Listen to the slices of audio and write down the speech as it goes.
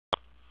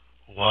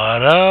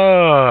What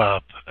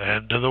up?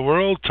 End of the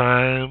world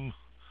time.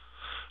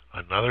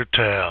 Another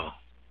tale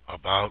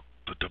about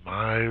the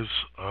demise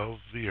of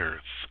the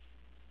Earth.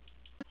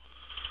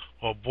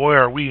 Well, boy,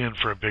 are we in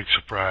for a big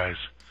surprise.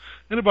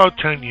 In about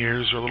 10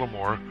 years or a little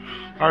more,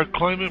 our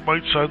climate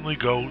might suddenly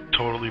go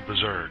totally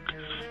berserk.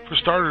 For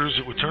starters,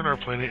 it would turn our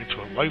planet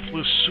into a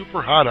lifeless,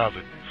 super hot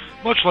oven,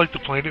 much like the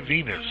planet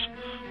Venus.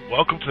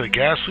 Welcome to the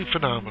ghastly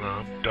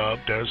phenomenon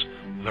dubbed as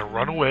the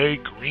runaway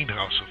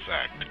greenhouse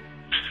effect.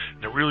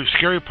 The really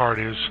scary part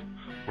is,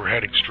 we're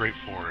heading straight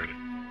for it.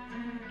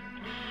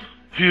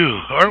 Phew,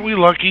 aren't we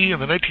lucky? In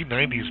the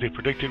 1990s, they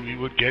predicted we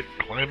would get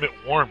climate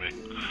warming.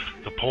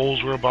 The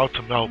poles were about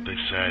to melt, they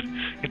said.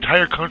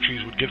 Entire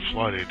countries would get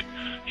flooded.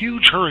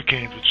 Huge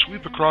hurricanes would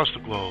sweep across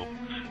the globe.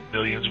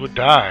 Millions would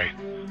die.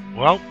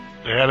 Well,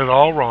 they had it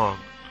all wrong.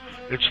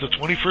 It's the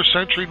 21st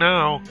century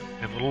now,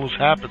 and little has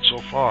happened so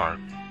far.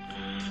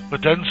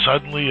 But then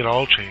suddenly it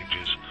all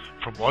changes.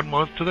 From one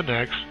month to the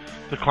next,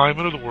 the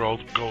climate of the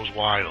world goes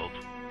wild.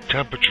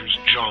 Temperatures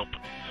jump.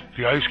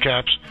 The ice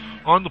caps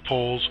on the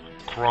poles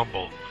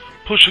crumble,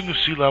 pushing the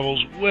sea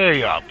levels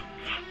way up.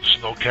 The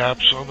snow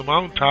caps on the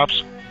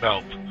mountaintops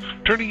melt,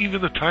 turning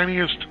even the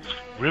tiniest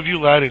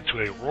rivulet into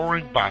a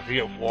roaring body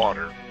of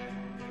water.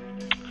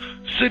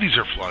 Cities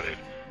are flooded,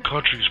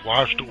 countries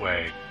washed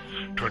away.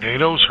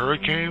 Tornadoes,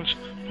 hurricanes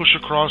push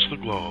across the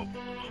globe.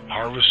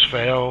 Harvests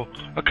fail,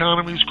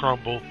 economies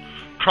crumble.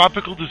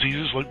 Tropical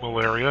diseases like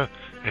malaria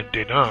and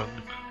dengue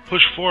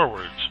push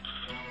forwards.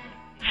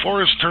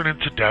 Forests turn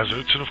into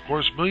deserts, and of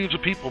course millions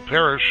of people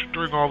perish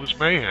during all this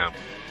mayhem.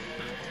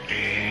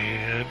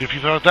 And if you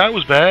thought that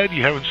was bad,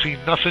 you haven't seen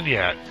nothing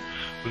yet.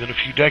 Within a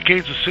few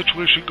decades, the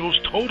situation goes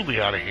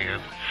totally out of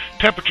hand.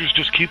 Temperatures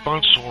just keep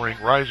on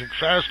soaring, rising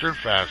faster and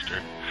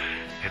faster.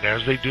 And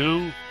as they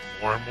do,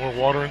 more and more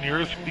water on the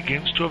earth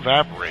begins to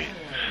evaporate.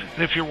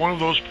 And if you're one of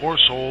those poor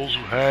souls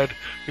who had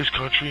his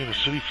country and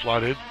his city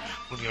flooded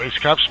when the ice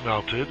caps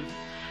melted,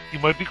 you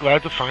might be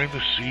glad to find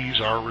the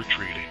seas are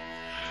retreating.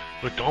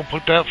 But don't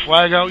put that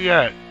flag out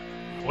yet.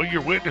 What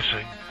you're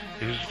witnessing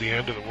is the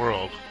end of the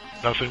world.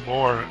 Nothing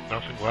more,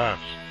 nothing less.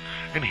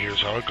 And here's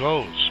how it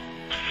goes.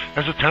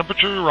 As the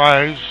temperatures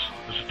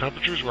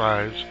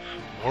rise,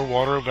 more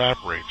water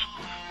evaporates.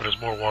 But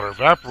as more water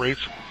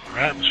evaporates, our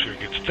atmosphere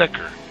gets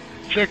thicker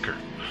and thicker,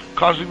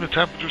 causing the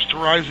temperatures to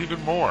rise even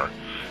more.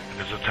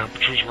 And as the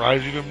temperatures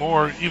rise even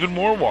more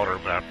water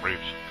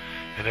evaporates.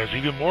 And as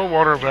even more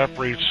water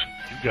evaporates,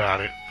 you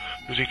got it.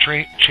 There's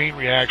a chain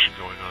reaction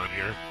going on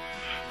here.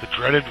 The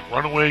dreaded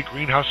runaway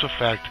greenhouse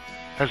effect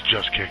has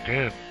just kicked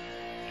in.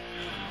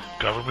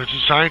 Governments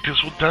and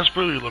scientists will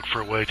desperately look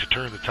for a way to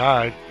turn the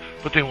tide,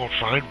 but they won't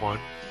find one.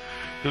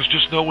 There's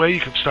just no way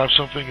you can stop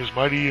something as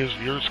mighty as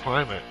the Earth's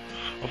climate.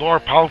 Although our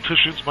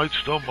politicians might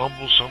still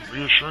mumble some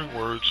reassuring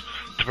words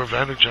to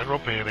prevent a general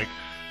panic,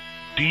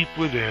 deep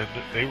within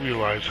they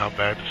realize how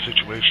bad the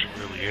situation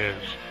really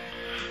is.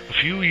 A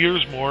few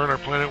years more and our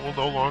planet will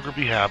no longer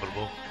be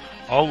habitable.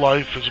 All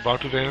life is about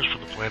to vanish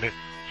from the planet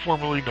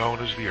formerly known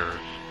as the Earth.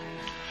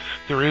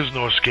 There is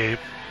no escape,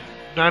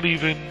 not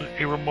even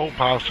a remote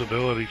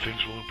possibility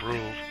things will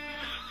improve.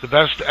 The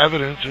best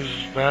evidence is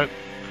that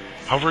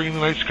hovering in the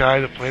night sky,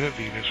 the planet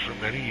Venus, for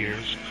many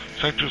years,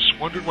 scientists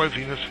wondered why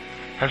Venus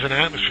has an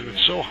atmosphere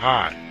that's so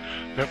hot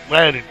that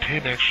lead and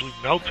tin actually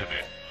melt in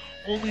it.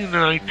 Only in the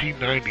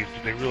 1990s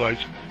did they realize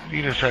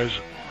Venus has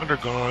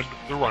undergone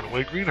the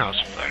runaway greenhouse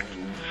effect.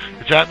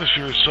 Its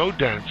atmosphere is so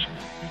dense,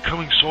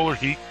 incoming solar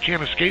heat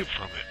can't escape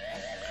from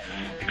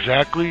it.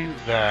 Exactly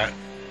that,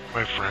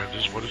 my friends,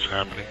 is what is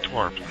happening to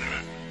our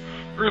planet.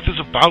 Earth is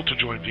about to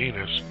join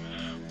Venus.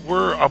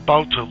 We're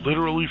about to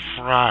literally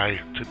fry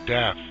to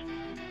death.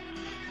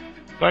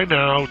 By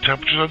now,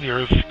 temperatures on the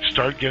Earth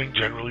start getting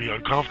generally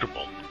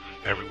uncomfortable.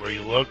 Everywhere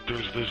you look,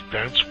 there's this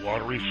dense,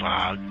 watery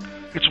fog.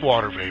 It's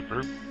water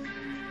vapor.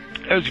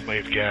 As you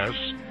might have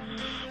guessed,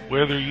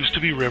 where there used to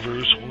be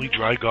rivers, only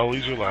dry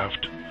gullies are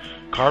left,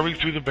 carving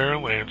through the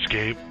barren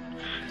landscape,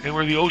 and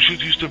where the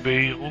oceans used to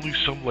be, only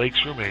some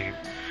lakes remain,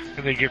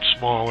 and they get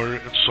smaller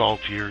and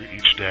saltier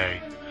each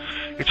day.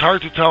 It's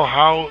hard to tell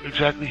how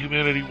exactly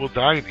humanity will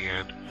die in the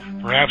end.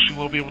 Perhaps we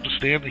won't be able to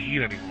stand the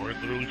heat anymore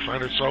and literally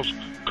find ourselves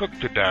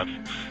cooked to death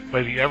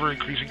by the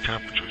ever-increasing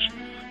temperatures.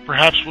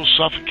 Perhaps we'll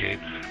suffocate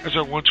as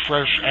our once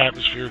fresh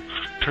atmosphere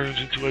turns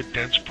into a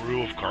dense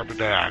brew of carbon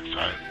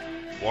dioxide,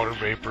 water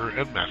vapor,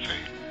 and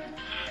methane.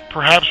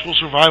 Perhaps we'll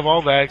survive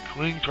all that,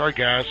 cling to our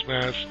gas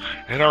masks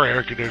and our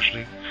air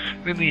conditioning,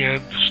 and in the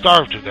end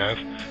starve to death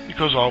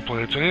because all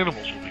plants and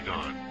animals will be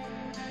gone.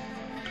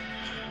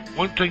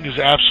 One thing is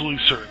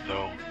absolutely certain,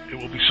 though. It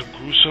will be some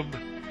gruesome,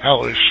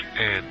 hellish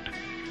end.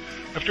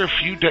 After a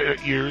few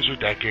years or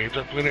decades,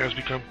 our planet has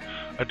become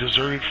a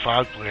deserted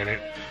fog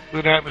planet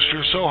with an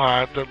atmosphere so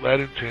hot that lead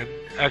and tin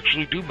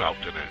actually do melt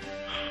in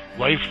it.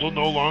 Life will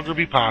no longer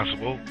be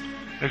possible,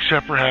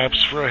 except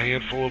perhaps for a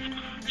handful of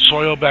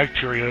soil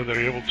bacteria that are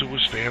able to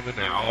withstand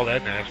all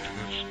that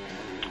nastiness.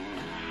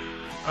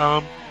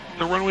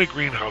 The runaway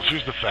greenhouse,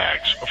 here's the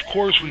facts. Of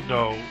course we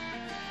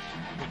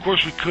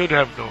could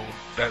have known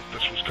that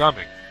this was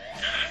coming.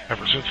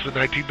 Ever since the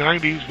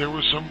 1990s, there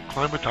were some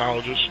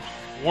climatologists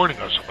warning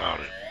us about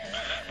it.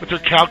 But their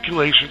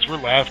calculations were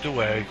laughed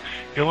away,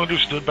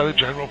 ill-understood by the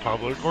general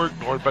public, or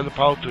ignored by the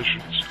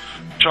politicians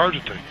in charge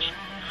of things.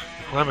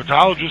 The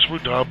climatologists were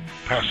dubbed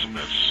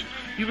pessimists,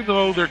 even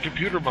though their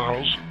computer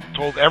models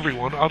told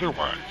everyone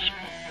otherwise.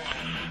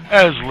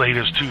 As late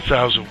as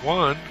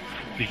 2001,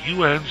 the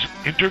UN's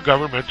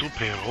Intergovernmental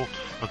Panel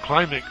on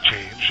Climate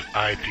Change,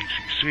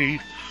 IPCC,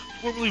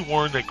 formally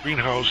warned that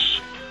greenhouse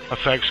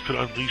effects could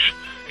unleash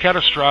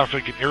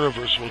catastrophic and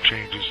irreversible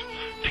changes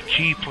to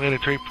key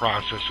planetary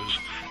processes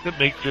that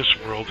make this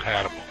world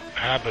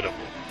habitable.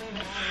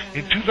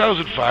 In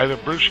 2005, the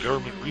British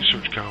Government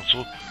Research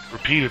Council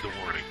repeated the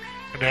warning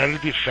and added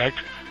the effect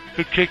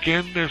could kick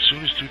in as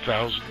soon as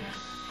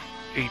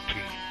 2018.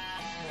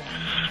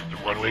 The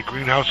runaway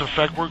greenhouse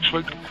effect works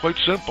quite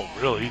simple,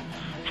 really.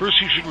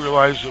 First, you should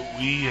realize that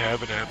we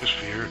have an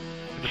atmosphere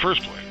in the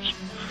first place.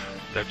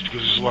 That's because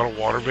there's a lot of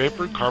water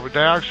vapor and carbon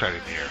dioxide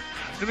in the air.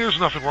 And there's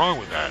nothing wrong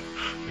with that.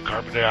 The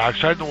carbon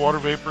dioxide and the water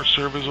vapor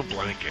serve as a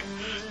blanket.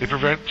 They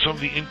prevent some of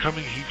the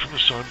incoming heat from the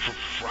sun from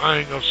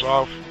frying us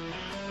off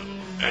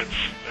and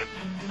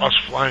us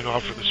flying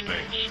off into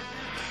space.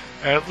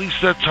 At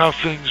least that's how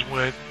things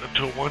went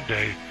until one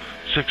day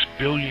 6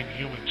 billion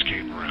humans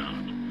came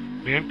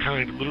around.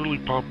 Mankind literally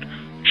pumped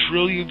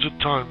trillions of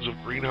tons of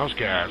greenhouse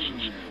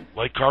gases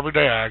like carbon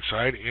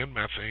dioxide and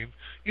methane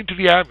into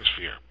the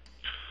atmosphere.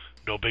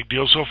 No big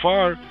deal so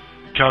far.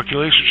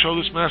 Calculations show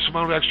this massive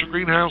amount of extra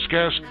greenhouse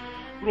gas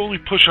would only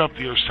push up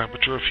the Earth's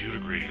temperature a few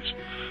degrees.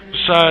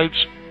 Besides,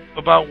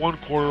 about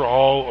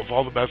 1/4 of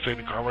all the methane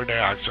and carbon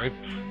dioxide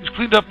is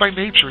cleaned up by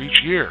nature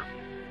each year.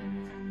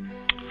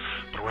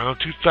 But around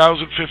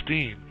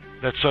 2015,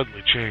 that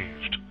suddenly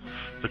changed.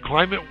 The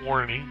climate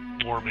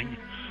warming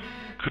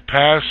could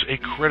pass a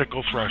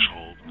critical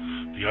threshold.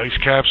 The ice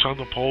caps on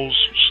the poles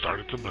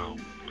started to melt.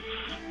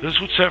 This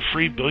would set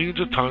free billions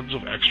of tons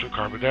of extra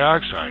carbon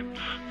dioxide.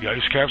 The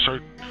ice caps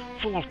are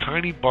full of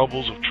tiny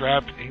bubbles of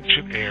trapped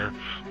ancient air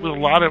with a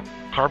lot of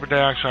carbon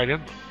dioxide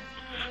in them.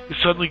 This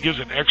suddenly gives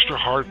an extra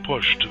hard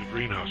push to the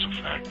greenhouse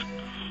effect.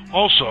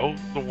 Also,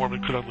 the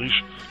warming could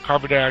unleash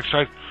carbon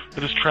dioxide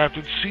that is trapped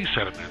in sea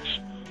sediments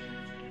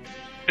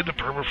in the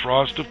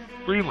permafrost of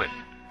Greenland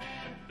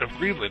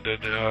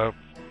and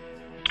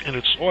in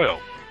its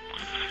soil.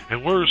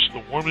 And worse,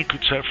 the warming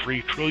could set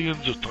free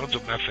trillions of tons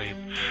of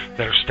methane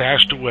that are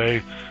stashed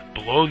away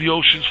below the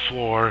ocean's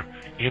floor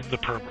in the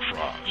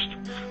permafrost.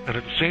 And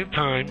at the same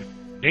time,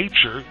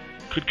 nature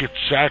could get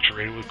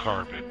saturated with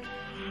carbon.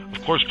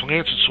 Of course,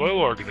 plants and soil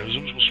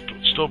organisms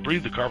will still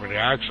breathe the carbon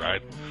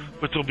dioxide,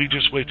 but there'll be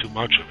just way too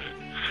much of it.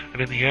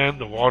 And in the end,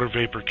 the water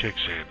vapor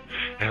kicks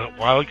in. And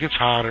while it gets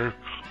hotter,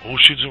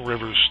 oceans and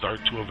rivers start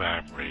to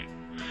evaporate.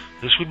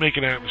 This would make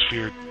an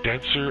atmosphere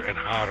denser and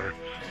hotter,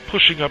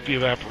 pushing up the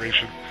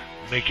evaporation,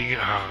 making it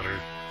hotter,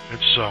 and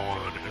so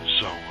on and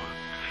so on.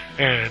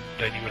 And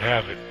then you would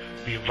have it,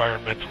 the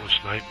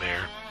environmentalist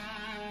nightmare.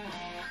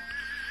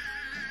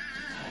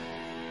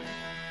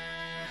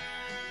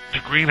 The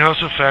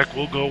greenhouse effect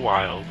will go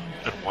wild,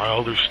 and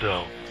wilder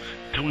still,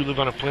 until we live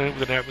on a planet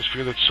with an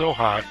atmosphere that's so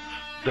hot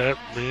that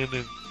lead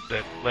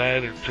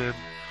and tin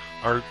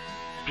are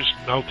just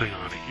melting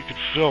on it. You can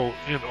fill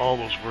in all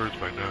those words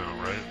by now,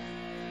 right?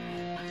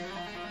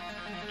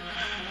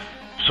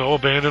 So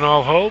abandon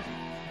all hope.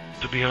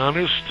 To be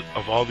honest,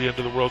 of all the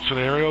end-of-the-world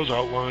scenarios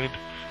outlined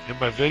in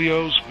my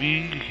videos,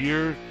 we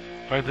here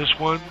find this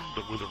one,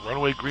 but with a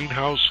runaway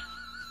greenhouse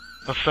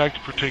effect,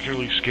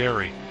 particularly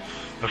scary.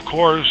 Of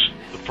course,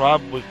 the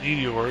problem with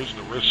meteors and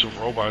the risks of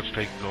robots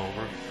taking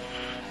over,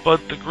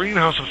 but the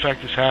greenhouse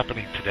effect is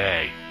happening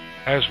today,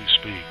 as we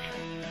speak.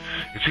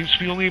 It seems to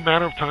be only a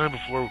matter of time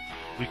before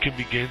we can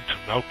begin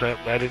to melt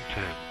that lead and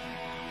tin.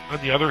 On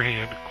the other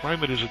hand,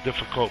 climate is a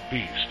difficult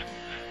beast.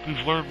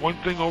 We've learned one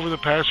thing over the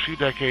past few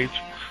decades,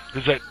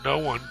 is that no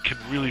one can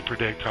really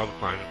predict how the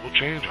climate will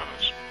change on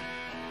us.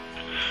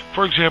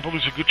 For example,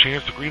 there's a good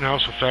chance the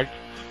greenhouse effect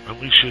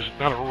unleashes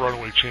not a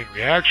runaway chain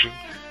reaction,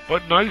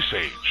 but an ice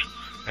age,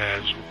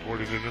 as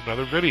reported in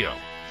another video.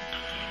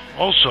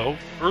 Also,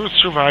 Earth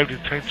survived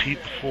intense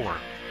heat before.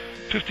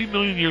 50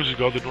 million years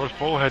ago, the North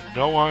Pole had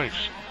no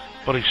ice,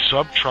 but a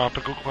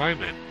subtropical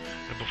climate.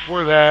 And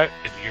before that,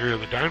 in the era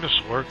of the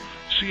dinosaur,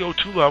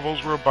 CO2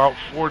 levels were about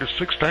 4 to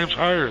 6 times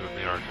higher than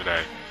they are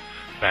today.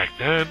 Back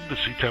then, the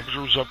sea temperature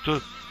was up to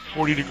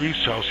 40 degrees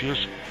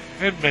Celsius,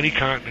 and many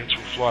continents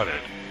were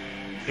flooded.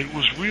 It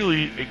was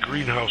really a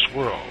greenhouse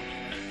world,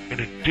 and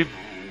it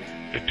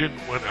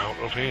didn't went out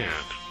of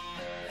hand.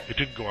 It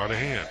didn't go out of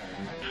hand.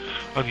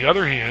 On the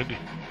other hand,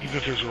 even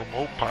if there's a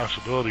remote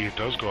possibility it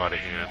does go out of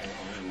hand,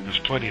 there's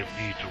plenty of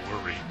need to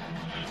worry.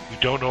 We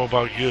don't know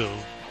about you,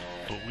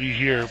 but we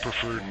here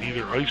prefer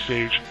neither ice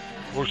age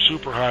or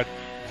super hot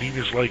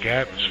Venus-like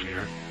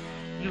atmosphere.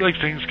 We like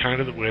things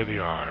kind of the way they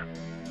are.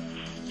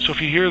 So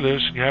if you hear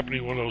this and you happen to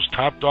be one of those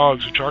top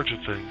dogs in charge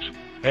of things,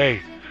 hey,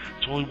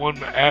 it's only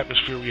one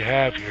atmosphere we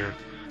have here.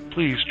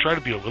 Please try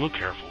to be a little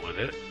careful with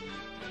it.